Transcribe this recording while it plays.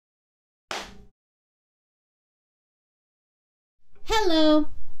Hello,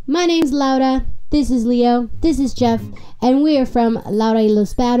 my name's Laura, this is Leo, this is Jeff, and we are from Laura y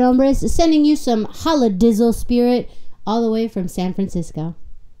los Bad Hombres, sending you some holodizzle spirit all the way from San Francisco.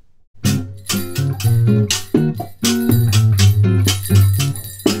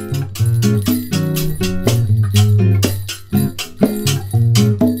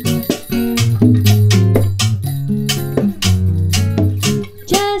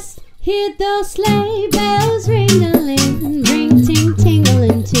 Just hear those sleigh bells ring-a-ling,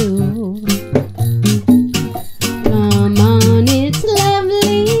 ring-ting-tingling too. Come on, it's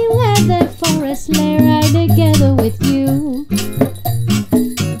lovely weather for a sleigh ride together with you.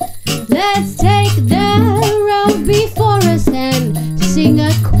 Let's take the road before us and sing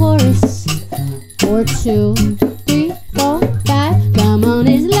a chorus or two, 3, 4, 5. Come on,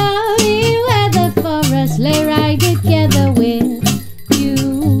 it's lovely weather for a sleigh ride together with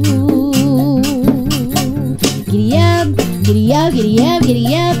you. Giddy up, giddy up, giddy up,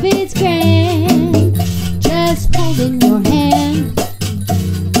 giddy up, it's grand. Just holding your hand,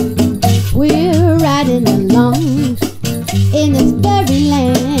 we're riding along in this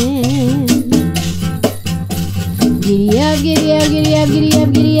fairyland. Giddy up, giddy up, giddy up, giddy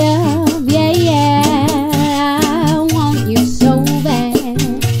up, giddy up, yeah, yeah, I want you so bad.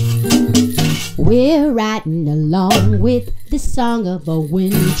 We're riding along with the song of a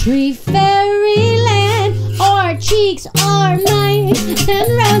wintry fairyland. Our cheeks are nice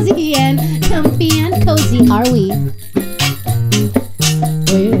and rosy and comfy and cozy are we.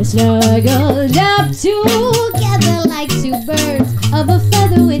 We're snuggled up together like two birds of a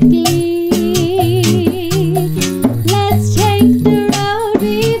feather with glee. Let's take the road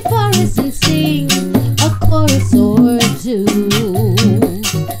before us and sing a chorus or two.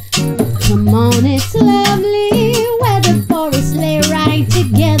 Come on, it's lovely weather for a sleigh ride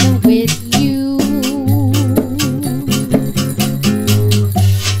together with you.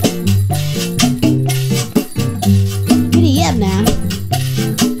 Giddy up now.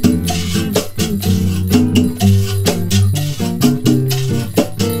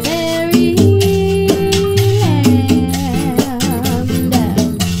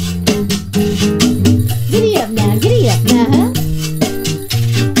 Giddy up now, giddy up now.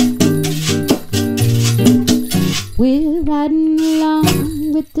 We're riding along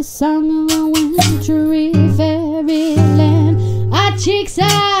with the song of a wintry fairyland. Our cheeks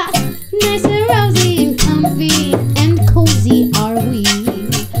are nice and rosy and comfy and cozy are we.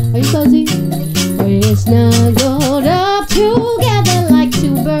 Are you cozy? We're snuggled up together like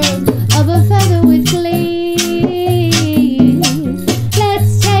two birds of a feather with glee.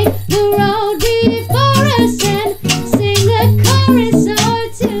 Let's take the road before us and sing a chorus or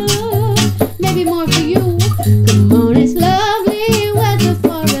two, maybe more for you. Come on, it's lovely weather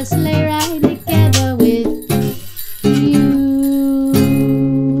for a sleigh ride together with you.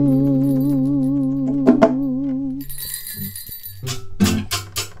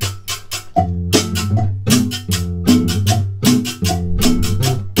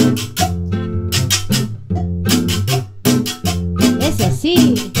 Es así.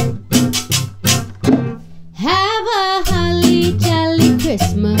 Have a holly jolly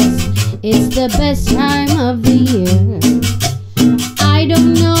Christmas. It's the best time of the year. I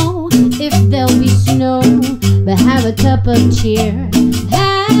don't know if there'll be snow, but have a cup of cheer.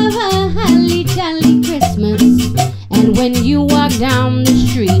 Have a holly jolly Christmas. And when you walk down the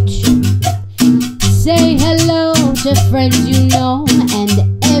street, say hello to friends you know and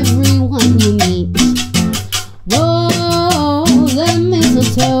everyone you meet. Whoa, the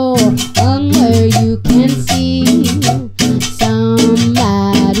mistletoe hung where you can see.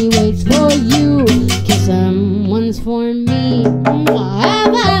 Somebody waits for you, 'cause someone's for me.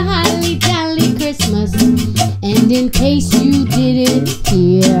 Have a holly jolly Christmas. And in case you didn't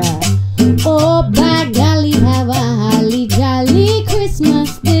hear, oh by golly, have a holly jolly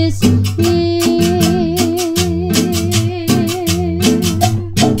Christmas this year.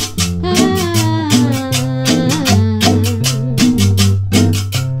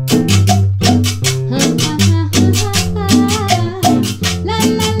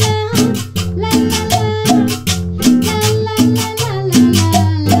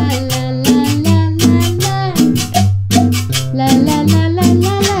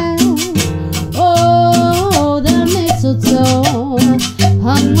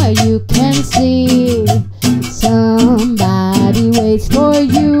 Hung where you can see. Somebody waits for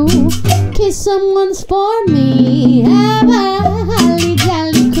you, 'cause someone's for me. Have a holly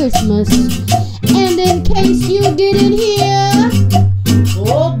jolly Christmas. And in case you didn't hear,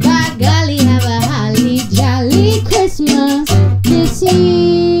 oh by golly, have a holly jolly Christmas this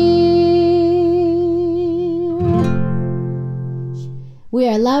year. We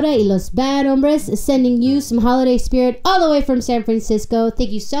are Lauda y los Bad Hombres, sending you some holiday spirit all the way from San Francisco.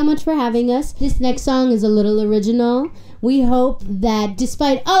 Thank you so much for having us. This next song is a little original. We hope that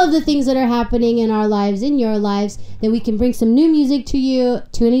despite all of the things that are happening in our lives, in your lives, that we can bring some new music to you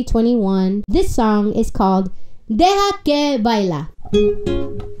 2021. This song is called Deja que Baila.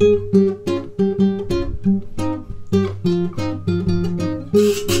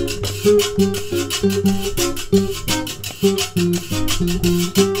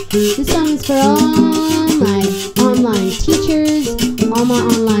 This song is for all my online teachers, all my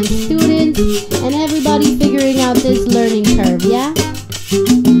online students, and everybody figuring out this learning curve, yeah?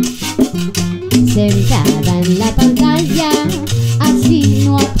 Sentada en la pantalla, así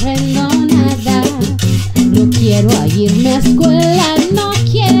no aprendo nada. No quiero irme a escuela, no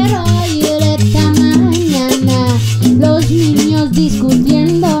quiero ir esta mañana. Los niños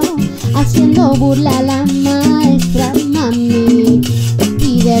discutiendo, haciendo burla a la maestra. Mami,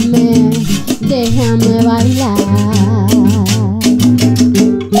 pídeme, déjame bailar.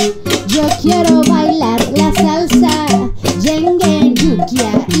 Yo quiero bailar la salsa, jengue,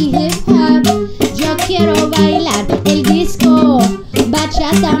 yukia y hip hop. Yo quiero bailar el disco,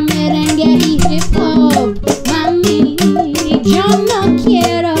 bachata, merengue y hip hop. Mami, yo no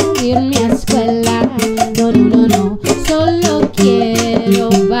quiero irme a escuela, no, no, no, no, solo quiero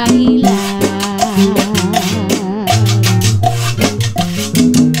bailar.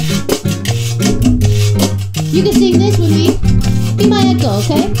 You can sing this with me. Be my echo,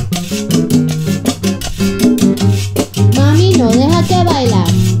 okay? Mami, no deja que baila.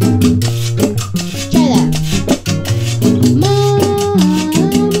 Try that.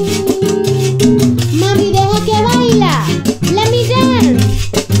 Mami, deja que baila. Let me dance.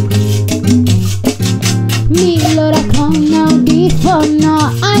 Mi lora con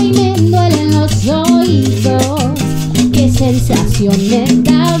audífono, ay, me duelen los oídos. Qué sensación me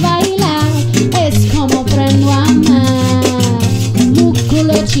da bailar. Es como prendo a amar.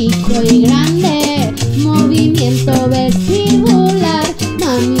 Músculo chico y grande, movimiento vestibular.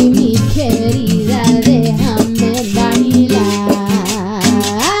 Mami, mi querida, déjame bailar.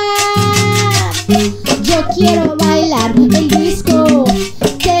 Yo quiero bailar el disco,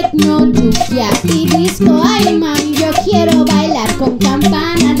 tecno, yukia y disco. Ay, mami, yo quiero bailar con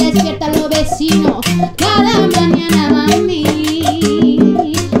campanas, despierta a los vecinos cada mañana, mami.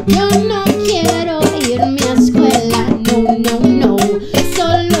 Yo no quiero irme a escuela, no, no, no,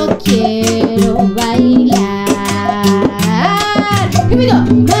 solo quiero bailar. Here we go.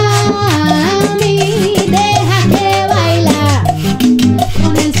 Bye.